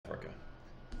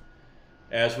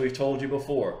As we've told you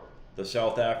before, the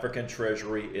South African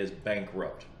Treasury is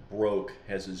bankrupt, broke,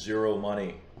 has zero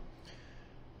money.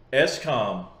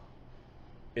 Eskom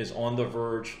is on the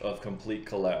verge of complete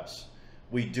collapse.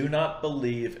 We do not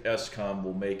believe Eskom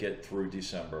will make it through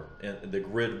December, and the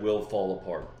grid will fall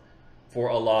apart for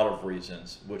a lot of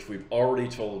reasons, which we've already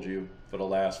told you for the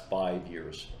last 5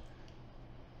 years.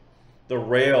 The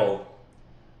rail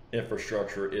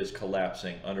infrastructure is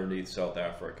collapsing underneath South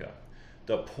Africa.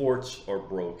 The ports are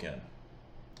broken,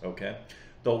 okay?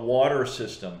 The water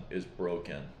system is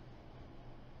broken.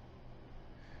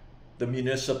 The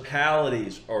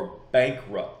municipalities are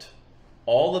bankrupt.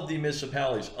 All of the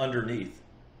municipalities underneath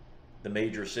the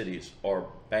major cities are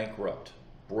bankrupt,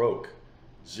 broke,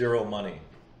 zero money.